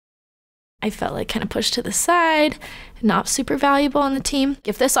I felt like kind of pushed to the side, not super valuable on the team.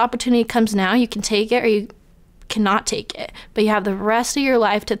 If this opportunity comes now, you can take it or you cannot take it, but you have the rest of your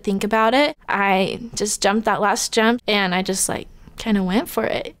life to think about it. I just jumped that last jump and I just like kind of went for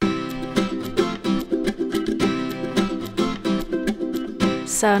it.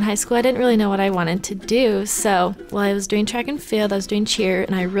 So in high school, I didn't really know what I wanted to do. So while I was doing track and field, I was doing cheer,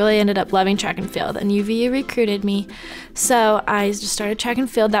 and I really ended up loving track and field, and UVU recruited me. So I just started track and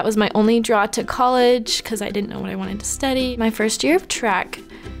field. That was my only draw to college because I didn't know what I wanted to study. My first year of track,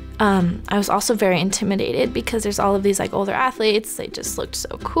 I was also very intimidated because there's all of these like older athletes. They just looked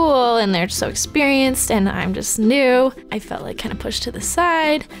so cool and they're so experienced, and I'm just new. I felt like kind of pushed to the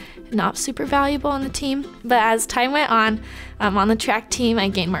side, not super valuable on the team. But as time went on the track team, I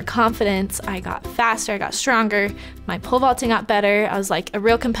gained more confidence. I got faster, I got stronger. My pole vaulting got better. I was like a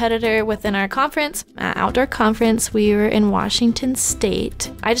real competitor within our conference. Outdoor conference, we were in Washington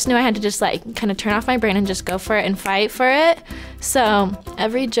State. I just knew I had to just like kind of turn off my brain and just go for it and fight for it. So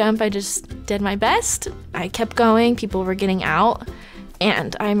every jump I just did my best. I kept going, people were getting out.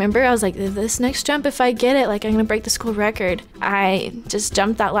 And I remember I was like, this next jump, if I get it, like I'm gonna break the school record. I just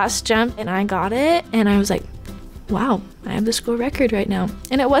jumped that last jump and I got it. And I was like, wow, I have the school record right now.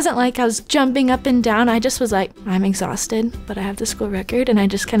 And it wasn't like I was jumping up and down. I just was like, I'm exhausted, but I have the school record. And I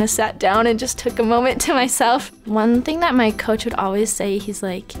just kind of sat down and just took a moment to myself. One thing that my coach would always say, he's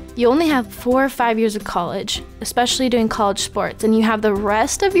like, you only have 4 or 5 years of college, especially doing college sports, and you have the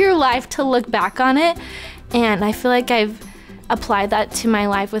rest of your life to look back on it. And I feel like I've applied that to my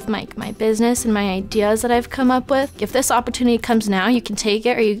life with my business and my ideas that I've come up with. If this opportunity comes now, you can take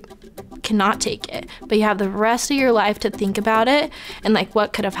it or you cannot take it, but you have the rest of your life to think about it and like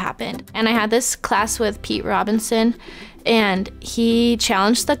what could have happened. And I had this class with Pete Robinson, and he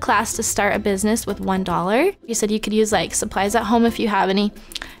challenged the class to start a business with $1. He said you could use like supplies at home if you have any.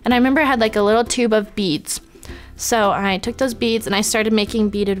 And I remember I had like a little tube of beads. So I took those beads and I started making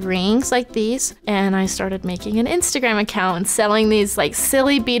beaded rings like these, and I started making an Instagram account and selling these like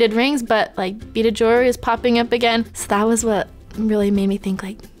silly beaded rings, but like beaded jewelry is popping up again. So that was what really made me think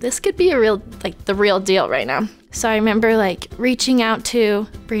like this could be a real, like the real deal right now. So I remember like reaching out to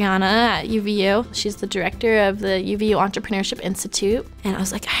Brianna at UVU. She's the director of the UVU Entrepreneurship Institute. And I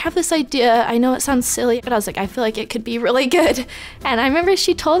was like, I have this idea. I know it sounds silly, but I was like, I feel like it could be really good. And I remember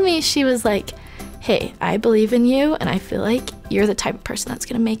she told me, she was like, hey, I believe in you, and I feel like you're the type of person that's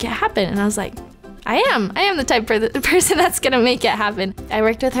gonna make it happen. And I was like, I am the type of person that's gonna make it happen. I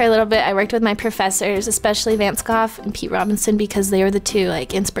worked with her a little bit. I worked with my professors, especially Vance Goff and Pete Robinson, because they were the two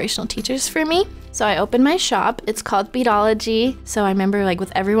like inspirational teachers for me. So I opened my shop. It's called Beadology. So I remember like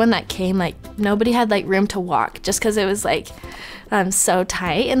with everyone that came, like nobody had like room to walk just because it was like so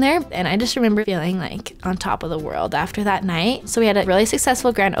tight in there. And I just remember feeling like on top of the world after that night. So we had a really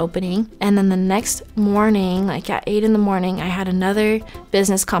successful grand opening. And then the next morning, like at 8 in the morning, I had another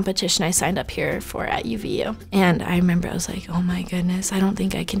business competition I signed up here for at UVU. And I remember I was like, oh my goodness, I don't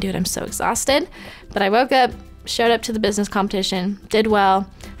think I can do it. I'm so exhausted. But I woke up, showed up to the business competition, did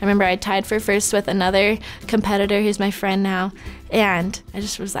well. I remember I tied for first with another competitor who's my friend now. And I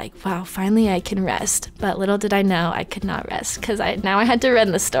just was like, wow, finally I can rest. But little did I know I could not rest because now I had to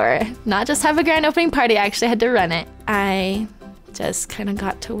run the store. Not just have a grand opening party, I actually had to run it. I just kind of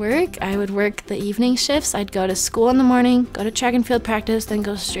got to work. I would work the evening shifts. I'd go to school in the morning, go to track and field practice, then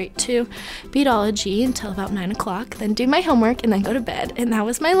go straight to Beadology until about 9 o'clock, then do my homework and then go to bed. And that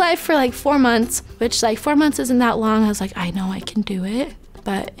was my life for like 4 months, which like 4 months isn't that long. I was like, I know I can do it,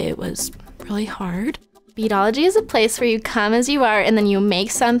 but it was really hard. Beadology is a place where you come as you are and then you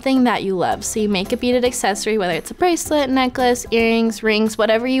make something that you love. So you make a beaded accessory, whether it's a bracelet, necklace, earrings, rings,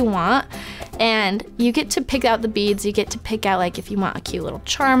 whatever you want. And you get to pick out the beads. You get to pick out like if you want a cute little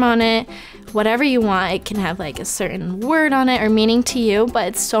charm on it, whatever you want. It can have like a certain word on it or meaning to you, but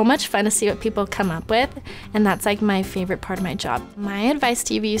it's so much fun to see what people come up with. And that's like my favorite part of my job. My advice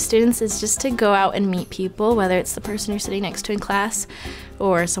to UVU students is just to go out and meet people, whether it's the person you're sitting next to in class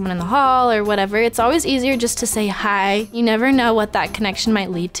or someone in the hall or whatever. It's always easier just to say hi. You never know what that connection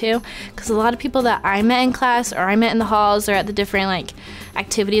might lead to, because a lot of people that I met in class or I met in the halls or at the different like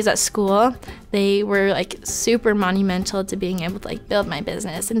activities at school, they were like super monumental to being able to like build my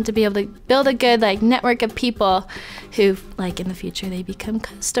business and to be able to build a good like network of people who like in the future they become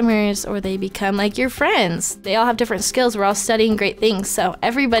customers or they become like your friends. They all have different skills. We're all studying great things, so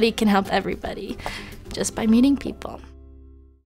everybody can help everybody just by meeting people.